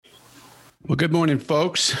Well, good morning,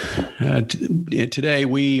 folks. Today,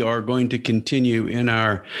 we are going to continue in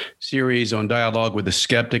our series on Dialogue with the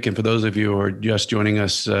Skeptic. And for those of you who are just joining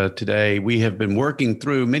us today, we have been working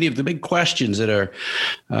through many of the big questions that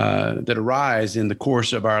arise in the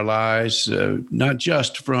course of our lives, not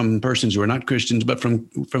just from persons who are not Christians, but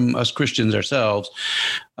from us Christians ourselves,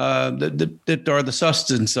 that are the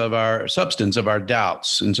substance of our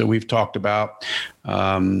doubts. And so we've talked about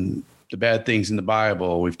the bad things in the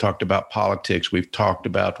Bible. We've talked about politics. We've talked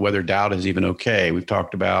about whether doubt is even okay. We've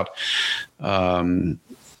talked about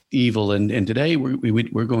evil. And today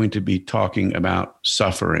we're going to be talking about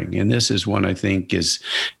suffering. And this is one I think is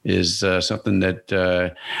something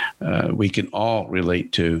that we can all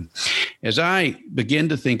relate to. As I begin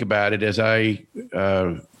to think about it, as I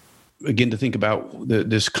begin to think about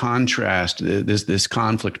this contrast, this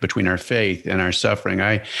conflict between our faith and our suffering,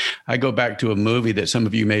 I go back to a movie that some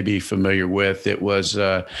of you may be familiar with. It was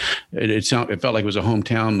it felt like it was a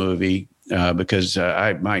hometown movie because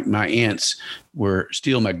my aunts were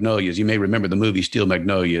Steel Magnolias. You may remember the movie Steel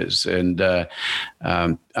Magnolias, and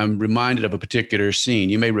I'm reminded of a particular scene.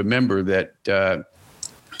 You may remember that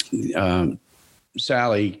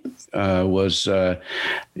Sally was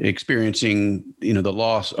experiencing, the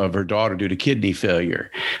loss of her daughter due to kidney failure,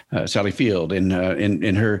 Sally Field, and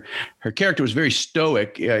her character was very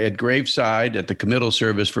stoic at graveside at the committal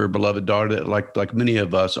service for her beloved daughter, like many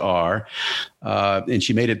of us are, and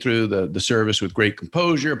she made it through the service with great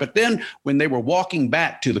composure. But then, when they were walking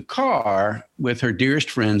back to the car with her dearest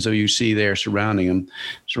friends, who you see there surrounding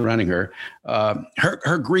her,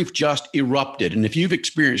 her grief just erupted. And if you've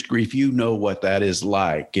experienced grief, you know what that is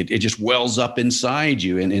like. It just wells up inside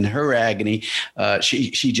you. And in her agony,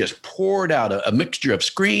 she just poured out a mixture of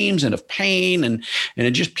screams and of pain and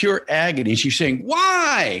just pure agony. She's saying,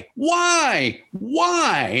 why?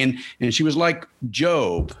 And she was like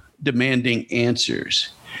Job, demanding answers.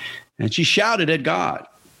 And she shouted at God,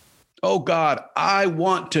 "Oh God, I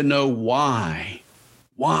want to know why.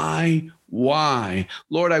 Why?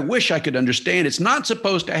 Lord, I wish I could understand. It's not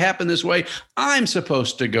supposed to happen this way. I'm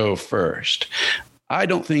supposed to go first. I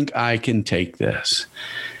don't think I can take this."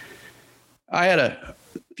 I had a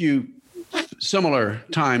few similar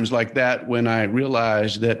times like that when I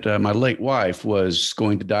realized that my late wife was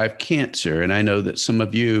going to die of cancer. And I know that some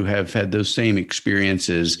of you have had those same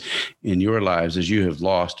experiences in your lives as you have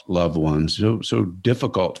lost loved ones. So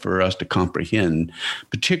difficult for us to comprehend,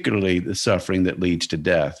 particularly the suffering that leads to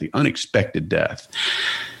death, the unexpected death.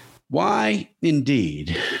 Why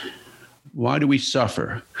indeed? Why do we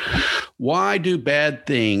suffer? Why do bad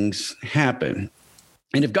things happen?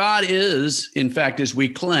 And if God is, in fact, as we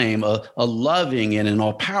claim, a loving and an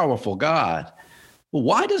all-powerful God, well,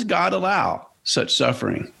 why does God allow such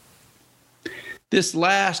suffering? This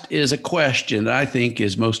last is a question that I think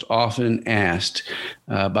is most often asked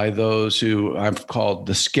by those who I've called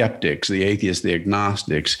the skeptics, the atheists, the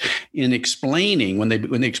agnostics, in explaining, when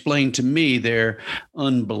they explain to me their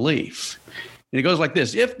unbelief. And it goes like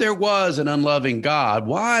this: if there was an unloving God,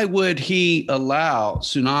 why would he allow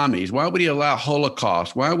tsunamis? Why would he allow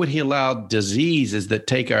Holocaust? Why would he allow diseases that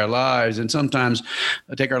take our lives, and sometimes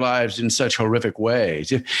take our lives in such horrific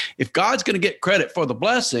ways? If God's going to get credit for the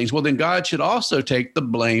blessings, well, then God should also take the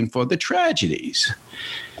blame for the tragedies.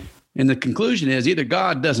 And the conclusion is either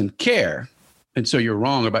God doesn't care, and so you're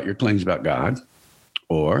wrong about your claims about God,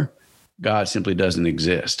 or God simply doesn't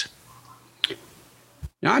exist.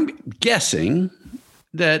 Now, I'm guessing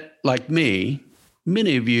that, like me,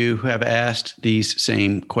 many of you have asked these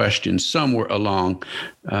same questions somewhere along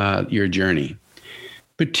your journey,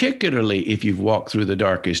 particularly if you've walked through the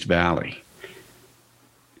darkest valley,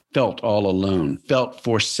 felt all alone, felt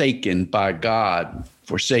forsaken by God,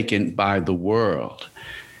 forsaken by the world.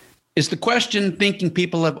 It's the question thinking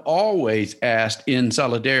people have always asked in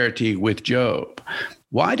solidarity with Job.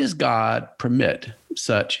 Why does God permit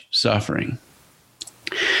such suffering?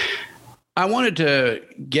 I wanted to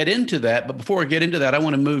get into that, but before I get into that, I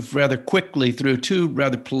want to move rather quickly through two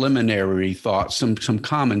rather preliminary thoughts, some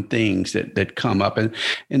common things that come up. And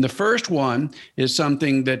the first one is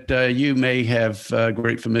something that you may have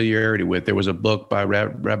great familiarity with. There was a book by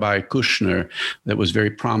Rabbi Kushner that was very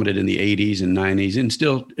prominent in the 80s and 90s, and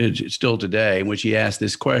still today, in which he asked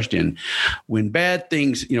this question: when bad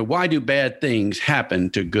things, why do bad things happen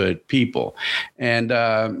to good people? And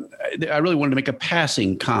I really wanted to make a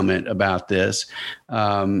passing comment about this.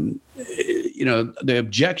 The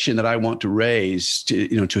objection that I want to raise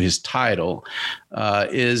to his title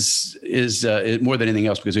is more than anything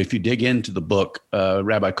else, because if you dig into the book,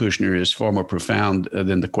 Rabbi Kushner is far more profound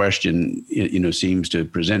than the question seems to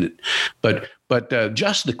present it. But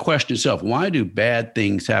just the question itself, why do bad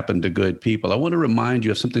things happen to good people? I want to remind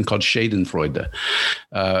you of something called Schadenfreude,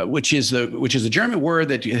 which is a German word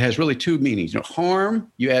that has really two meanings. Harm,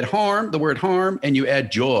 you add harm, the word harm, and you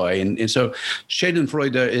add joy. And so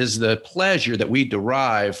Schadenfreude is the pleasure that we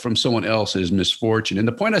derive from someone else's misfortune. And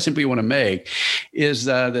the point I simply want to make is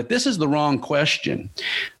that this is the wrong question.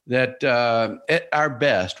 That at our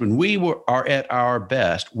best, when we are at our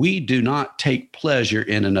best, we do not take pleasure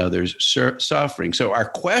in another's suffering. So our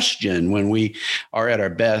question when we are at our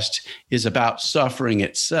best is about suffering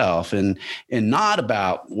itself, and not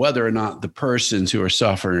about whether or not the persons who are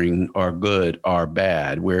suffering are good or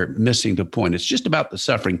bad. We're missing the point. It's just about the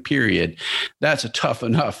suffering, period. That's a tough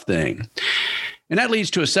enough thing. And that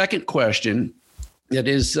leads to a second question that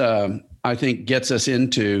is, I think, gets us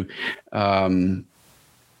into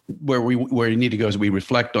where we need to go as we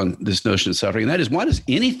reflect on this notion of suffering. And that is, why does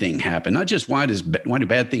anything happen? Not just why do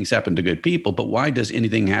bad things happen to good people, but why does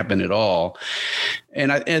anything happen at all?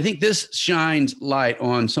 And I think this shines light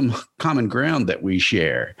on some common ground that we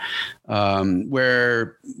share,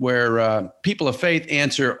 where people of faith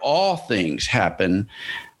answer all things happen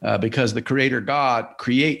because the Creator God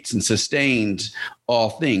creates and sustains all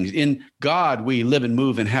things. In God, we live and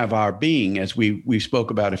move and have our being, as we spoke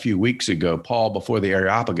about a few weeks ago. Paul, before the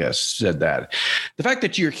Areopagus, said that. The fact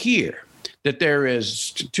that you're here, that there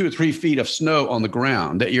is 2 or 3 feet of snow on the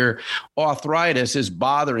ground, that your arthritis is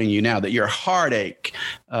bothering you now, that your heartache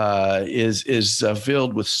is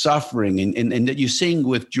filled with suffering, and that you sing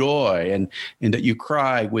with joy, and that you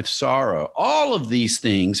cry with sorrow. All of these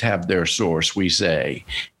things have their source, we say,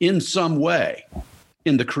 in some way,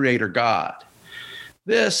 in the Creator God.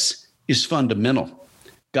 This is fundamental.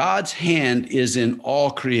 God's hand is in all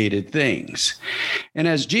created things. And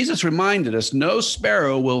as Jesus reminded us, no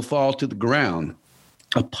sparrow will fall to the ground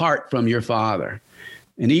apart from your Father.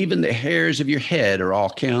 And even the hairs of your head are all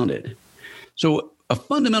counted. So a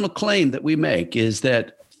fundamental claim that we make is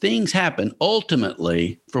that things happen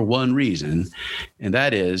ultimately for one reason, and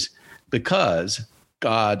that is because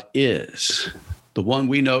God is. The one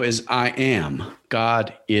we know is I am.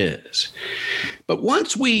 God is. But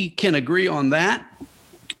once we can agree on that,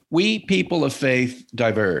 we people of faith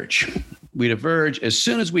diverge. We diverge as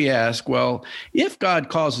soon as we ask, well, if God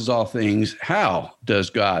causes all things, how does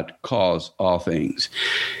God cause all things?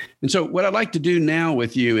 And so what I'd like to do now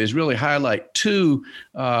with you is really highlight two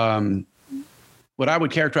what I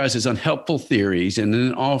would characterize as unhelpful theories, and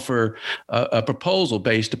then offer a proposal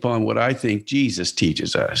based upon what I think Jesus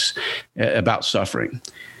teaches us about suffering.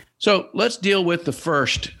 So let's deal with the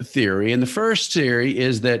first theory. And the first theory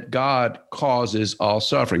is that God causes all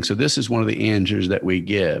suffering. So this is one of the answers that we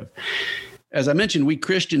give. As I mentioned, we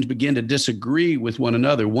Christians begin to disagree with one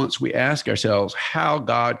another once we ask ourselves how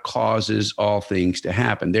God causes all things to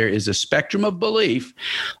happen. There is a spectrum of belief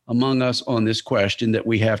among us on this question that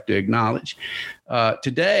we have to acknowledge.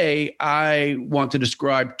 Today, I want to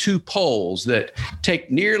describe two poles that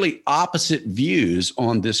take nearly opposite views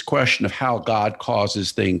on this question of how God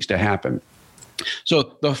causes things to happen.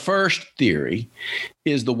 So the first theory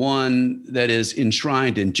is the one that is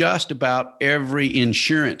enshrined in just about every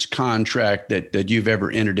insurance contract that you've ever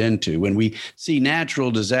entered into. When we see natural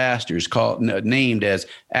disasters named as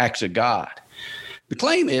acts of God, the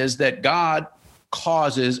claim is that God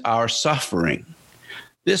causes our suffering.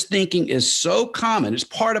 This thinking is so common, it's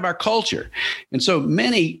part of our culture. And so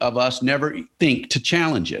many of us never think to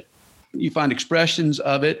challenge it. You find expressions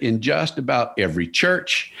of it in just about every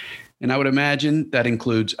church. And I would imagine that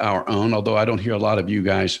includes our own, although I don't hear a lot of you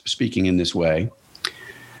guys speaking in this way.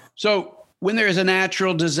 So when there is a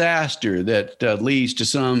natural disaster that leads to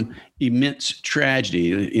some immense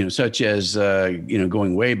tragedy, such as,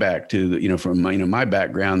 going way back to, from my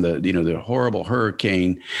background, the horrible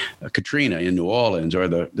Hurricane Katrina in New Orleans, or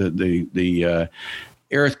the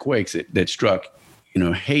earthquakes that struck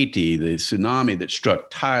Haiti, the tsunami that struck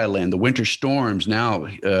Thailand, the winter storms now,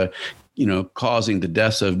 causing the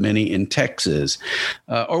deaths of many in Texas,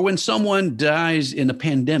 or when someone dies in a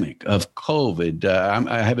pandemic of COVID.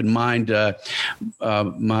 I have in mind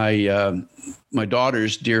my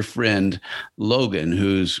daughter's dear friend Logan,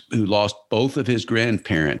 who lost both of his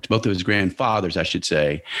grandfathers, I should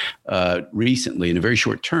say, recently in a very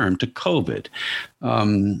short term to COVID.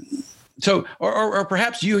 So, or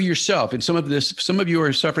perhaps you yourself, and some of you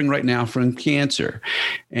are suffering right now from cancer,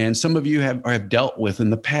 and some of you have dealt with in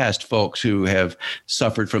the past folks who have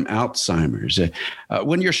suffered from Alzheimer's.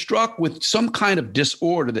 When you're struck with some kind of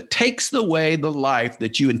disorder that takes away the life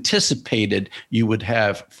that you anticipated you would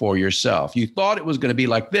have for yourself, you thought it was going to be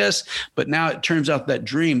like this, but now it turns out that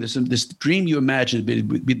dream, this dream you imagined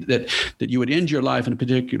that you would end your life in a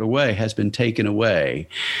particular way, has been taken away.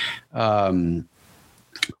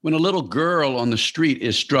 When a little girl on the street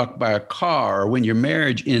is struck by a car, or when your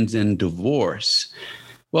marriage ends in divorce.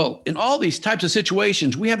 Well, in all these types of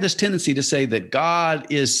situations, we have this tendency to say that God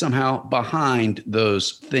is somehow behind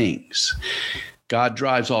those things. God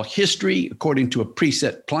drives all history according to a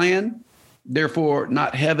preset plan. Therefore,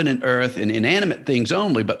 not heaven and earth and inanimate things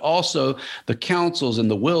only, but also the counsels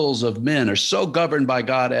and the wills of men are so governed by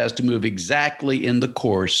God as to move exactly in the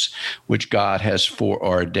course which God has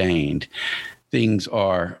foreordained. Things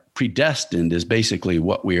are predestined is basically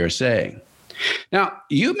what we are saying. Now,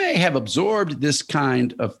 you may have absorbed this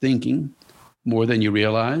kind of thinking more than you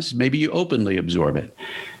realize. Maybe you openly absorb it.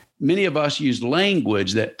 Many of us use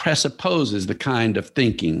language that presupposes the kind of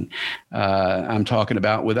thinking I'm talking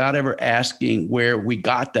about without ever asking where we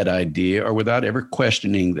got that idea or without ever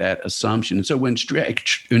questioning that assumption. And so when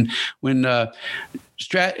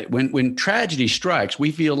tragedy strikes,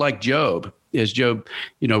 we feel like Job. As Job,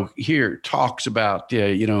 here talks about,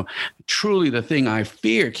 truly the thing I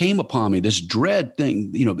fear came upon me, this dread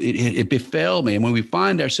thing, it befell me. And when we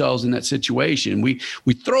find ourselves in that situation, we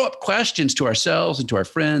throw up questions to ourselves and to our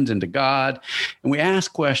friends and to God. And we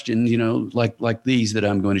ask questions, like these that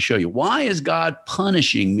I'm going to show you. Why is God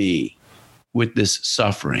punishing me with this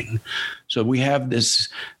suffering? So we have this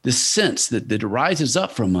sense that arises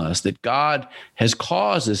up from us that God has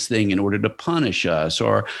caused this thing in order to punish us,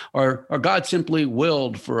 or God simply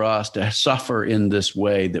willed for us to suffer in this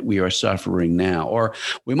way that we are suffering now. Or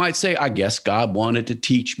we might say, I guess God wanted to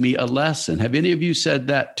teach me a lesson. Have any of you said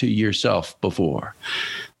that to yourself before?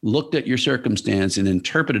 Looked at your circumstance and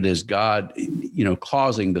interpreted as God,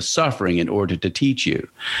 causing the suffering in order to teach you.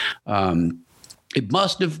 It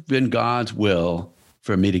must have been God's will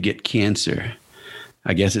for me to get cancer.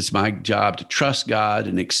 I guess it's my job to trust God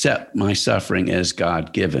and accept my suffering as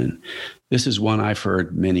God-given. This is one I've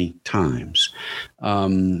heard many times.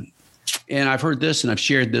 And I've heard this, and I've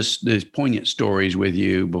shared these poignant stories with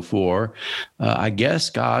you before. I guess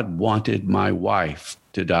God wanted my wife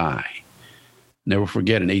to die. Never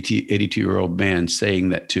forget an 82-year-old man saying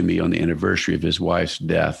that to me on the anniversary of his wife's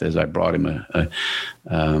death as I brought him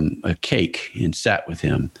a cake and sat with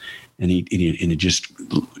him. And it just,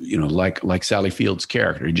 like Sally Field's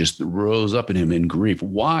character, he just rose up in him in grief.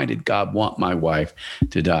 Why did God want my wife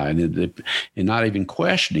to die? And not even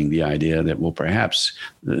questioning the idea that, well, perhaps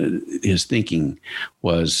his thinking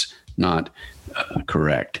was not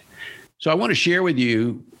correct. So I want to share with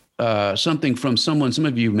you something from someone some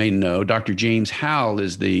of you may know. Dr. James Howell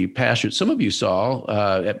is the pastor some of you saw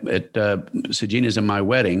at Segina's and my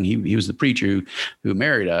wedding. He was the preacher who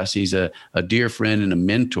married us. He's a dear friend and a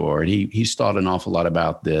mentor. And he's thought an awful lot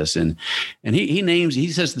about this. And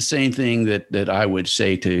he says the same thing that I would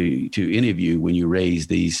say to any of you when you raise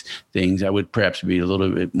these things. I would perhaps be a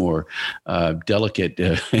little bit more delicate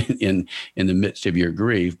in the midst of your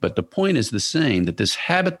grief. But the point is the same, that this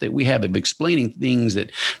habit that we have of explaining things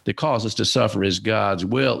that cause us to suffer as God's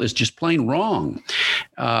will is just plain wrong.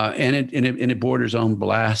 And it borders on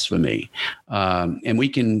blasphemy. And we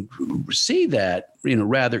can see that,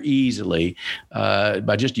 rather easily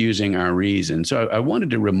by just using our reason. So I wanted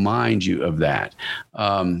to remind you of that.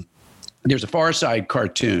 There's a Far Side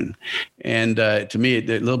cartoon, and to me, a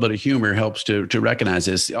little bit of humor helps to recognize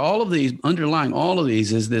this. Underlying all of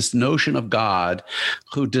these is this notion of God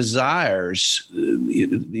who desires,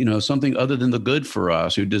 something other than the good for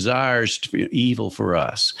us, who desires evil for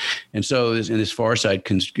us. And so in this Far Side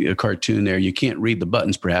cartoon there, you can't read the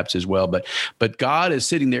buttons perhaps as well, but God is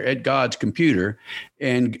sitting there at God's computer,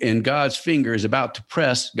 and God's finger is about to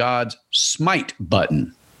press God's smite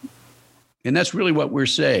button. And that's really what we're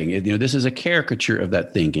saying. This is a caricature of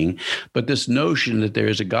that thinking, but this notion that there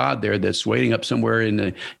is a God there that's waiting up somewhere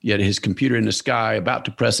yet his computer in the sky about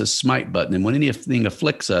to press a smite button. And when anything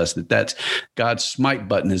afflicts us, that's God's smite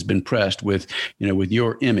button has been pressed with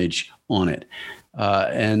your image on it.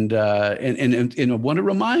 And I want to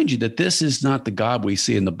remind you that this is not the God we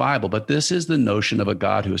see in the Bible, but this is the notion of a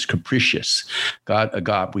God who is capricious, a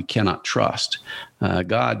God we cannot trust.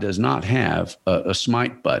 God does not have a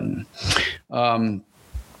smite button.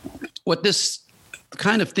 What this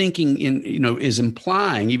kind of thinking is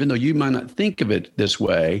implying, even though you might not think of it this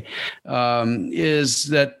way, is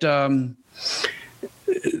that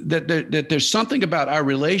that there's something about our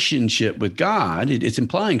relationship with God. It's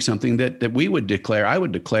implying something that I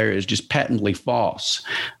would declare is just patently false.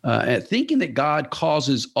 Thinking that God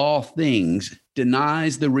causes all things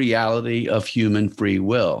denies the reality of human free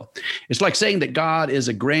will. It's like saying that God is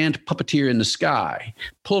a grand puppeteer in the sky,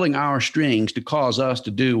 pulling our strings to cause us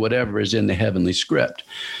to do whatever is in the heavenly script.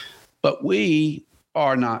 But we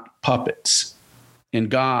are not puppets, and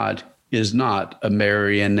God is not a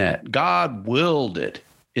marionette. God willed it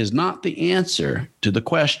is not the answer to the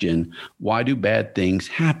question, why do bad things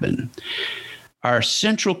happen? Our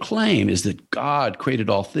central claim is that God created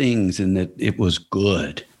all things and that it was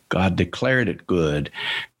good. God declared it good.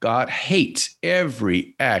 God hates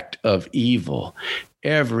every act of evil,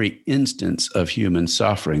 every instance of human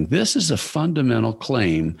suffering. This is a fundamental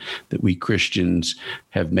claim that we Christians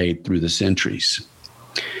have made through the centuries.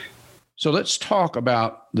 So let's talk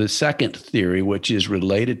about the second theory, which is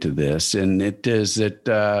related to this, and it is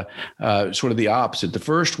that sort of the opposite. The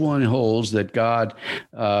first one holds that God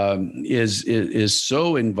is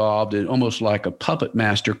so involved in almost like a puppet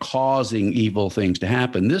master causing evil things to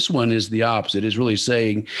happen. This one is the opposite. It's really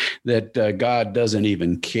saying that God doesn't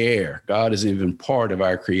even care. God isn't even part of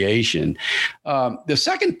our creation. The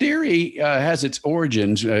second theory has its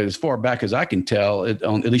origins, as far back as I can tell, at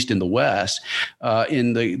least in the West,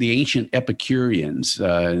 in the ancient Epicureans.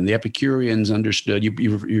 And the Epicureans understood,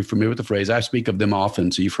 you're familiar with the phrase, I speak of them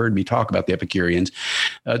often, so you've heard me talk about the Epicureans.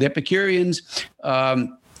 The Epicureans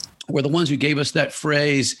were the ones who gave us that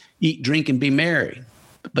phrase, eat, drink, and be merry.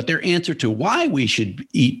 But their answer to why we should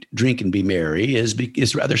eat, drink, and be merry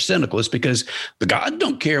is rather cynical. It's because the God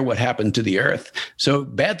don't care what happened to the earth. So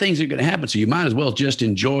bad things are going to happen. So you might as well just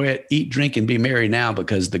enjoy it, eat, drink, and be merry now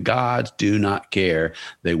because the gods do not care.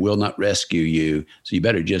 They will not rescue you. So you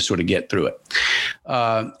better just sort of get through it.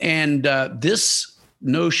 This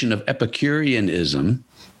notion of Epicureanism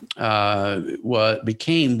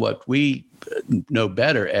became what we know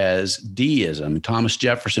better as deism, Thomas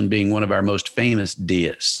Jefferson being one of our most famous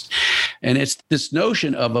deists. And it's this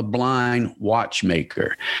notion of a blind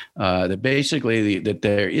watchmaker, that basically that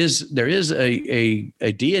there is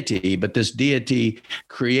a deity, but this deity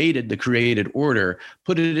created the created order,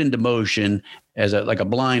 put it into motion as like a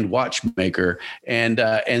blind watchmaker, and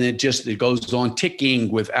it goes on ticking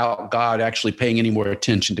without God actually paying any more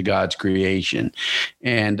attention to God's creation,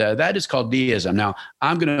 and that is called deism. Now,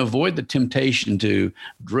 I'm going to avoid the temptation to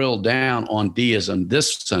drill down on deism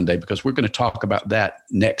this Sunday because we're going to talk about that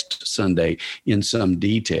next Sunday in some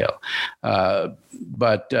detail,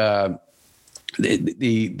 but.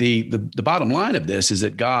 The bottom line of this is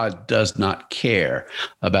that God does not care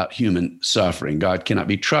about human suffering. God cannot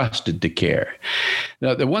be trusted to care.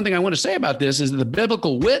 Now, the one thing I want to say about this is that the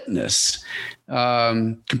biblical witness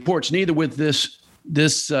comports neither with this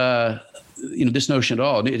notion at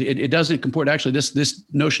all. It doesn't comport. Actually, this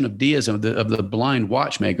notion of deism, of the blind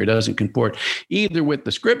watchmaker, doesn't comport either with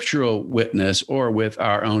the scriptural witness or with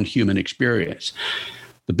our own human experience.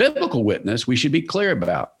 The biblical witness we should be clear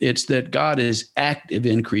about. It's that God is active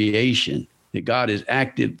in creation, that God is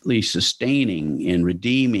actively sustaining and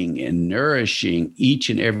redeeming and nourishing each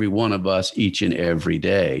and every one of us each and every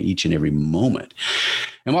day, each and every moment.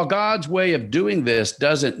 And while God's way of doing this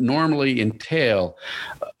doesn't normally entail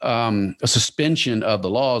a suspension of the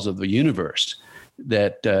laws of the universe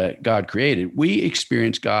that God created, we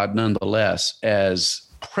experience God nonetheless as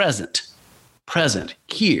present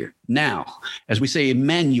here, now. As we say,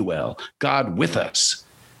 Emmanuel, God with us.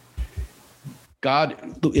 God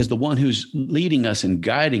is the one who's leading us and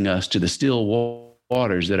guiding us to the still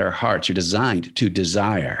waters that our hearts are designed to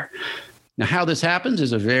desire. Now, how this happens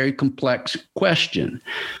is a very complex question,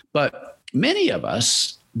 but many of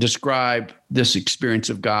us describe this experience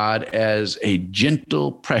of God as a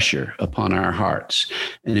gentle pressure upon our hearts,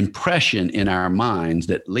 an impression in our minds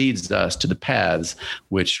that leads us to the paths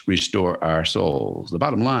which restore our souls. The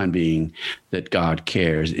bottom line being that God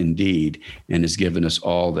cares indeed and has given us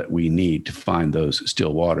all that we need to find those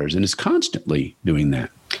still waters and is constantly doing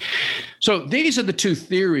that. So these are the two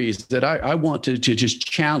theories that I want to just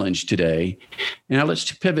challenge today. Now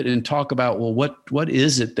let's pivot and talk about, well, what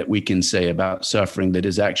is it that we can say about suffering that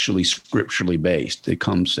is actually scripturally based? It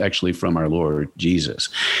comes actually from our Lord Jesus.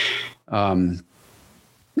 The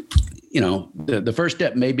first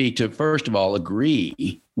step may be to, first of all,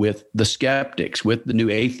 agree with the skeptics, with the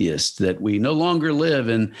new atheists, that we no longer live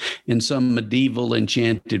in some medieval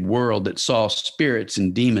enchanted world that saw spirits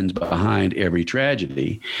and demons behind every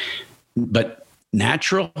tragedy. But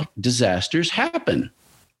natural disasters happen.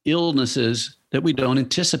 illnesses that we don't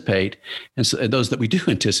anticipate. And so those that we do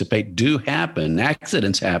anticipate do happen.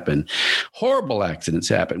 Accidents happen. Horrible accidents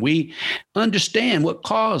happen. We understand what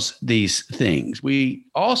caused these things. We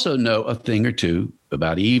also know a thing or two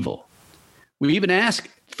about evil. We even ask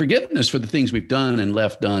forgiveness for the things we've done and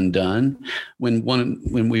left undone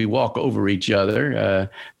when we walk over each other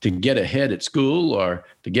to get ahead at school or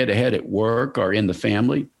to get ahead at work or in the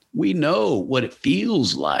family. We know what it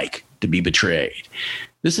feels like to be betrayed.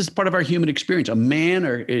 This is part of our human experience. A man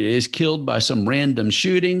is killed by some random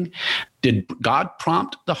shooting. Did God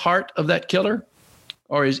prompt the heart of that killer?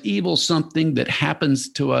 Or is evil something that happens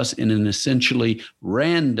to us in an essentially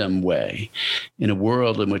random way in a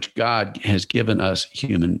world in which God has given us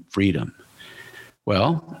human freedom?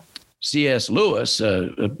 Well, C.S. Lewis,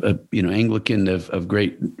 Anglican of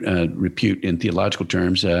great repute in theological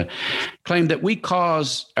terms, claimed that we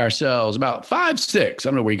cause ourselves about 5/6, I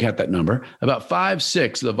don't know where you got that number, about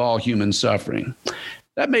 5/6 of all human suffering.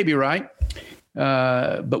 That may be right.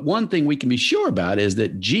 But one thing we can be sure about is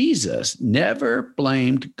that Jesus never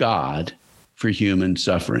blamed God for human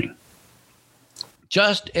suffering.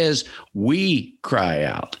 Just as we cry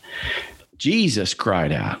out, Jesus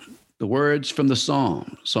cried out. The words from the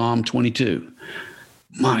Psalm 22,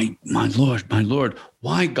 my Lord,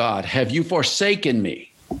 why, God, have you forsaken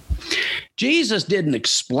me? Jesus didn't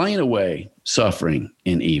explain away suffering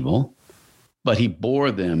and evil, but he bore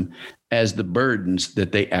them as the burdens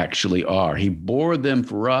that they actually are. He bore them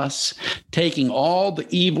for us, taking all the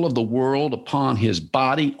evil of the world upon his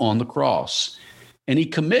body on the cross. And he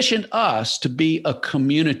commissioned us to be a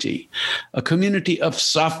community of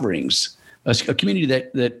sufferings, a community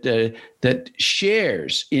that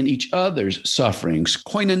shares in each other's sufferings.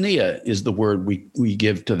 Koinonia is the word we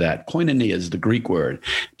give to that. Koinonia is the Greek word.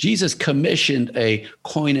 Jesus commissioned a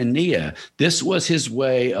koinonia. This was his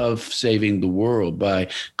way of saving the world by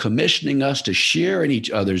commissioning us to share in each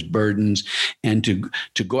other's burdens and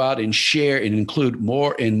to go out and share and include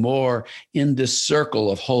more and more in this circle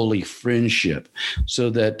of holy friendship, so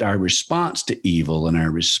that our response to evil and our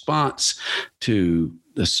response to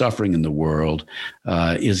the suffering in the world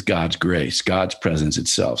is God's grace, God's presence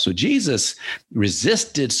itself. So Jesus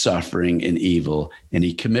resisted suffering and evil, and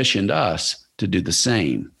he commissioned us to do the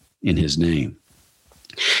same in his name.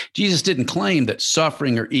 Jesus didn't claim that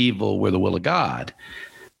suffering or evil were the will of God,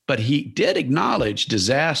 but he did acknowledge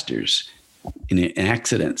disasters and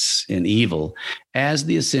accidents and evil as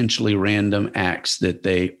the essentially random acts that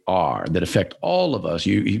they are, that affect all of us.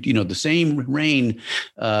 You know, the same rain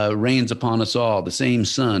rains upon us all. The same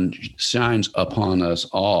sun shines upon us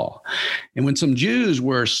all. And when some Jews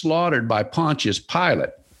were slaughtered by Pontius Pilate,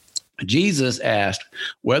 Jesus asked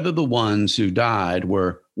whether the ones who died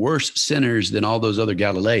were worse sinners than all those other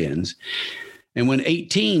Galileans. And when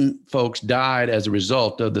 18 folks died as a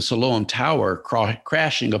result of the Siloam Tower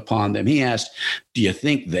crashing upon them, he asked, do you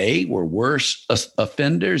think they were worse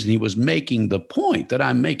offenders? And he was making the point that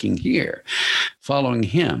I'm making here, following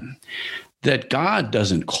him, that God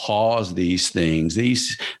doesn't cause these things.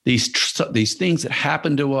 These things that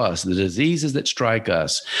happen to us, the diseases that strike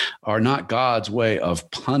us, are not God's way of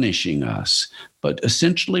punishing us, but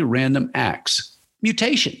essentially random acts,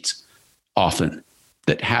 mutations, often,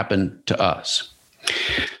 that happen to us.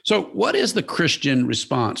 So what is the Christian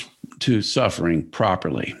response to suffering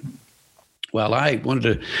properly? Well, I wanted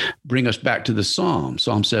to bring us back to the Psalm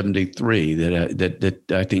 73, that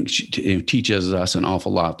I think teaches us an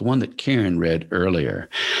awful lot, the one that Karen read earlier.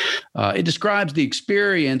 It describes the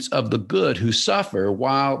experience of the good who suffer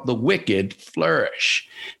while the wicked flourish.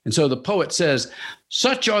 And so the poet says,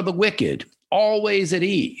 such are the wicked, always at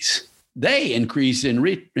ease. They increase in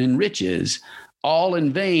riches. All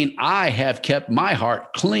in vain, I have kept my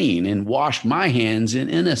heart clean and washed my hands in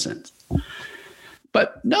innocence.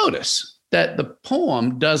 But notice that the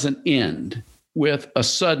poem doesn't end with a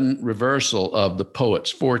sudden reversal of the poet's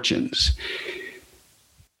fortunes,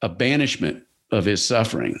 a banishment of his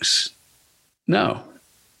sufferings. No.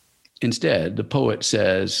 Instead, the poet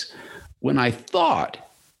says, when I thought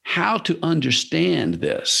how to understand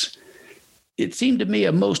this, it seemed to me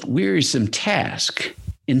a most wearisome task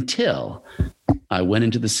until I went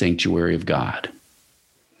into the sanctuary of God.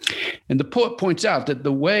 And the poet points out that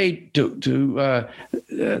the way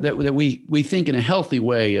that we think in a healthy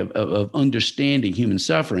way of understanding human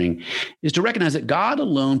suffering is to recognize that God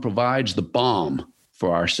alone provides the balm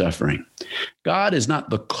for our suffering. God is not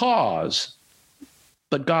the cause,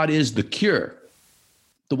 but God is the cure,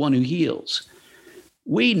 the one who heals.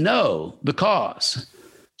 We know the cause.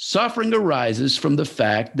 Suffering arises from the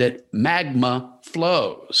fact that magma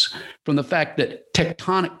flows, from the fact that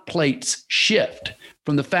tectonic plates shift,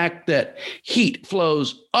 from the fact that heat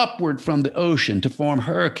flows upward from the ocean to form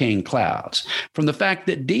hurricane clouds, from the fact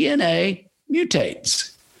that DNA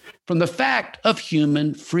mutates, from the fact of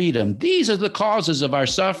human freedom. These are the causes of our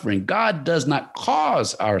suffering. God does not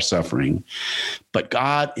cause our suffering, but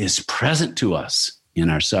God is present to us in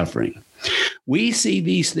our suffering. We see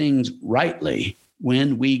these things rightly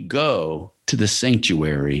when we go to the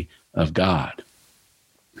sanctuary of God.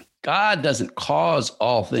 God doesn't cause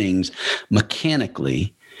all things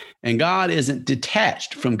mechanically, and God isn't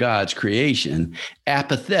detached from God's creation,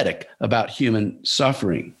 apathetic about human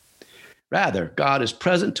suffering. Rather, God is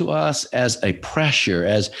present to us as a pressure,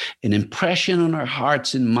 as an impression on our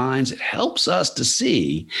hearts and minds. It helps us to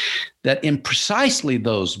see that in precisely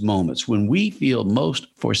those moments when we feel most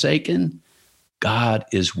forsaken, God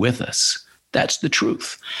is with us. That's the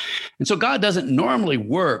truth. And so God doesn't normally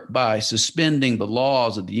work by suspending the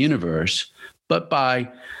laws of the universe, but by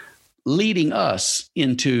leading us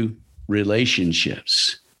into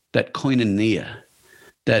relationships, that koinonia,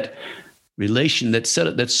 that relation, that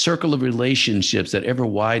circle of relationships that ever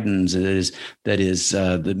widens, that is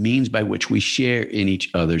the means by which we share in each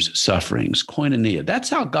other's sufferings. Koinonia. That's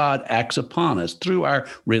how God acts upon us, through our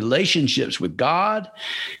relationships with God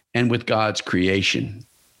and with God's creation.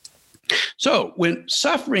 So when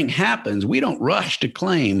suffering happens, we don't rush to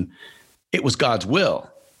claim it was God's will.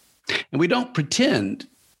 And we don't pretend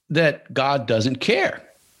that God doesn't care.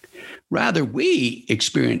 Rather, we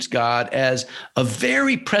experience God as a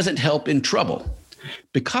very present help in trouble,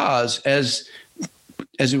 because as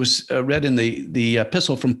it was read in the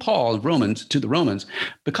epistle from Paul to the Romans,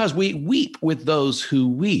 because we weep with those who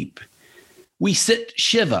weep. We sit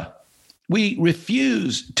shiva. We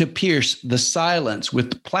refuse to pierce the silence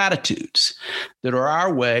with platitudes that are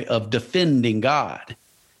our way of defending God,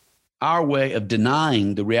 our way of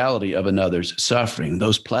denying the reality of another's suffering.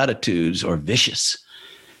 Those platitudes are vicious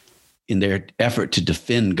in their effort to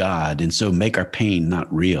defend God and so make our pain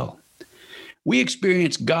not real. We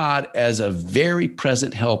experience God as a very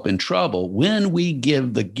present help in trouble when we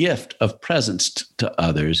give the gift of presence to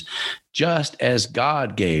others, just as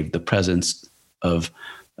God gave the presence of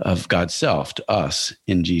God's self to us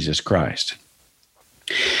in Jesus Christ.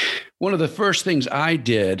 One of the first things I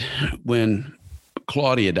did when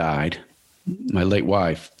Claudia died, my late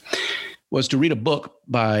wife, was to read a book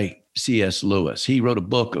by C.S. Lewis. He wrote a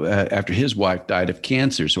book after his wife died of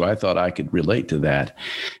cancer, so I thought I could relate to that.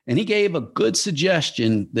 And he gave a good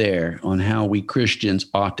suggestion there on how we Christians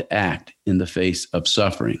ought to act in the face of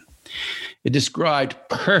suffering. It described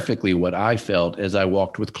perfectly what I felt as I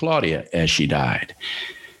walked with Claudia as she died.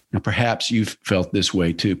 Now, perhaps you've felt this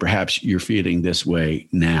way too. Perhaps you're feeling this way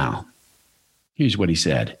now. Here's what he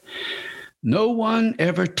said. No one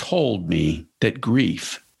ever told me that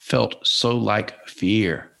grief felt so like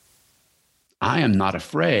fear. I am not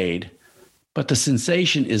afraid, but the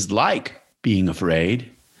sensation is like being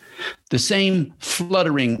afraid. The same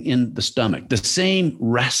fluttering in the stomach, the same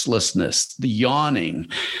restlessness, the yawning.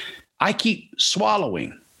 I keep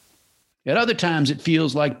swallowing. At other times, it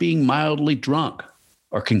feels like being mildly drunk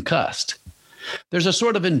or concussed. There's a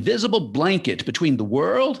sort of invisible blanket between the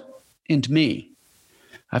world and me.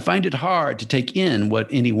 I find it hard to take in what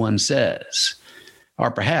anyone says,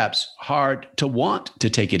 or perhaps hard to want to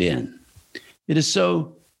take it in. It is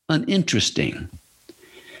so uninteresting.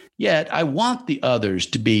 Yet I want the others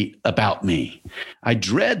to be about me. I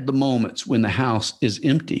dread the moments when the house is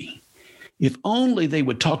empty. If only they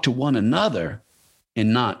would talk to one another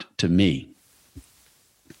and not to me.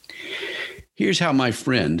 Here's how my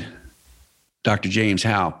friend, Dr. James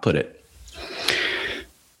Howe, put it.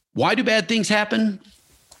 Why do bad things happen?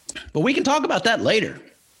 Well, we can talk about that later.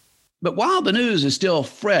 But while the news is still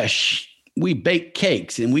fresh, we bake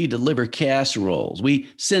cakes and we deliver casseroles. We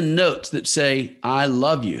send notes that say, I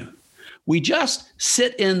love you. We just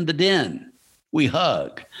sit in the den. We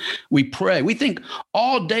hug. We pray. We think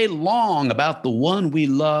all day long about the one we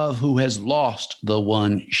love who has lost the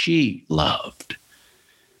one she loved.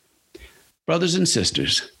 Brothers and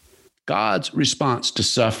sisters, God's response to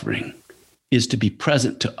suffering is to be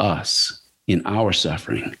present to us in our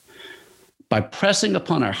suffering by pressing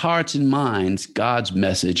upon our hearts and minds God's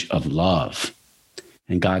message of love.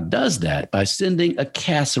 And God does that by sending a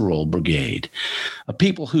casserole brigade, a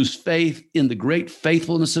people whose faith in the great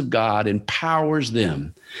faithfulness of God empowers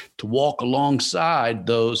them to walk alongside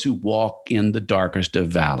those who walk in the darkest of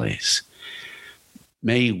valleys.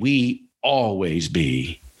 May we always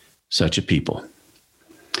be such a people.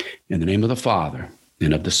 In the name of the Father,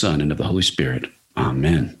 and of the Son, and of the Holy Spirit.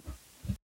 Amen.